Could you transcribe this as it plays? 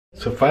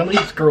So finally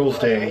it's Girls'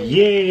 Day,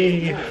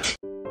 yay!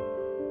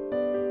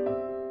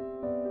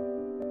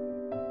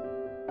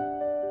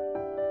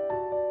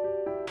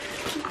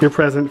 Your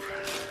present,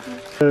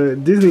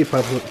 Disney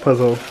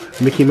puzzle,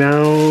 Mickey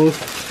Mouse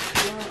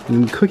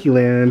and Cookie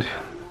Land.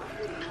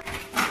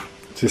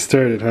 Just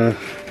started, huh?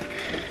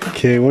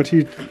 Okay, why don't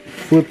you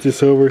flip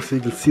this over so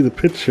you can see the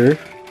picture.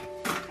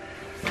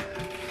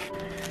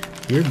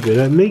 You're good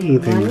at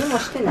making things.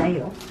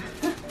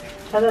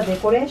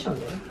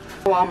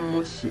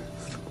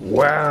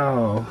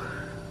 Wow.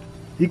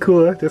 い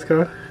くらです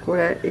か? こ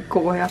れ1個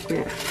500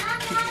円。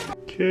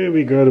 Okay,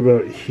 we got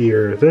about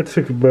here. That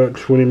took about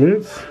 20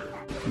 minutes.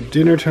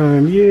 Dinner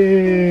time,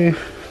 yay!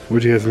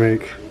 What'd you guys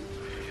make?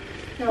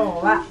 今日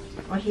は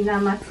おひな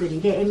祭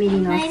りでエミ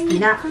リの好き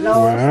なロース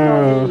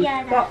トビ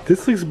ーフと。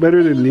 This looks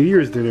better than New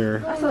Year's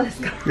dinner. あ、そうで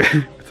すか。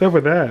 What's up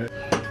with that?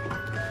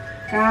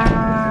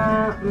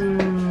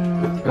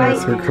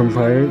 That's her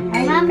complaint.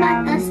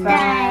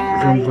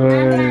 乾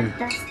杯。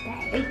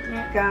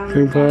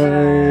乾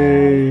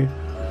杯。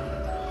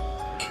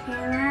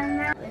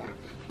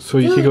So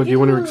Yukiko, do you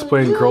want to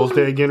explain Girls'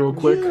 Day again real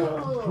quick?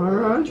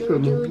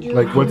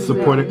 Like what's the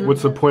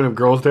point of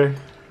Girls' Day?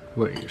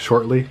 Like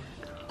shortly?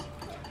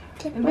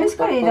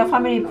 Basically, the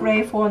family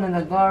pray for the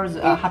girls'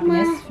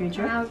 happiness,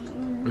 future,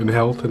 And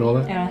health and all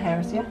that? and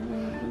health. Yeah.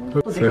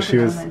 So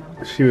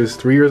she was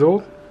 3 years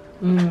old?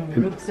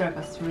 Looks like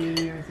 3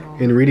 years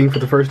old. And reading for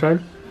the first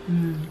time?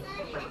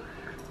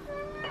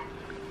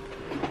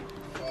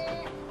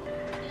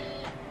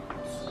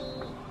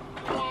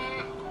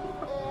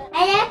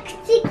 早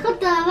口言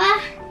葉、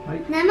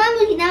生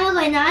麦、生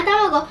声、生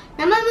卵、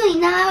生麦、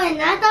生声、生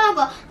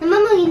卵、生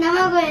麦、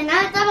生声、生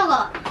卵。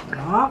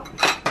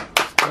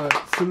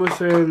すいま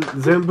せん、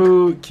全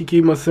部聞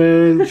きま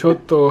せん。ちょっ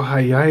と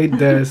早い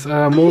です。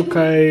もう一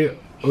回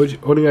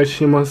お願い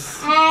しま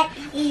す。は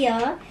い、いいよ。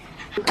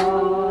今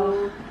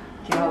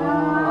日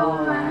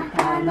は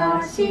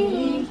楽し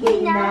い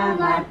ひな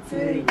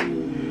祭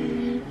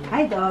り。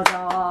はい、どうぞ。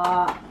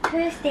ふ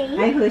うしていい？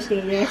はい、ふうしてい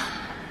いです。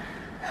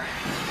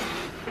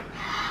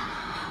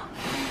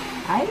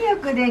はい、よ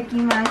くでき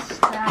まし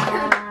た。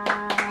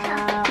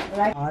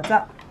どう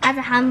ぞ。あ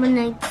と半分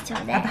の1ちょ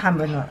うだい。あと半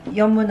分の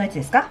4分の1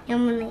ですか。 4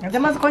分の1。じゃ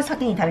あまずこれ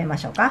先に食べま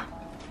しょうか。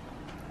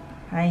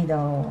はい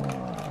ど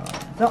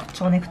うぞ。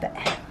蝶ネクタイ。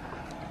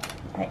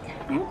はい。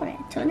何これ？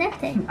蝶ネク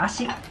タイ？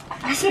足。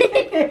足。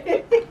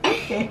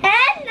変な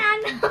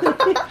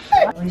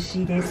の。美味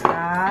しいです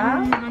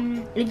か？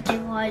いち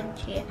ご味。い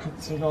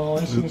ちご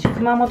美味しいでしょ。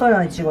熊本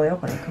のいちごよ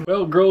これ。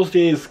 Well, Girls'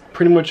 Day is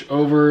pretty much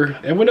over.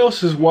 Everyone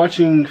else is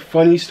watching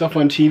funny stuff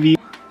on TV.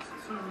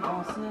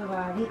 お座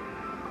り。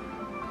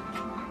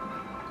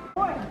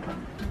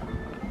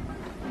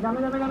ダメ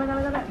ダメダメダ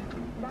メダメ。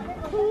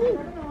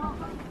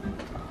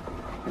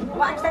う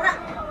わ、来たな。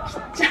ちっ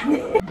ちゃね。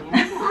もうや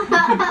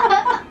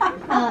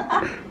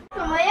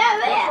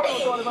べ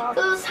え。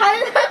このサウ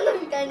ナの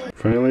みたいな。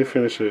 Finally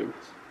finish it.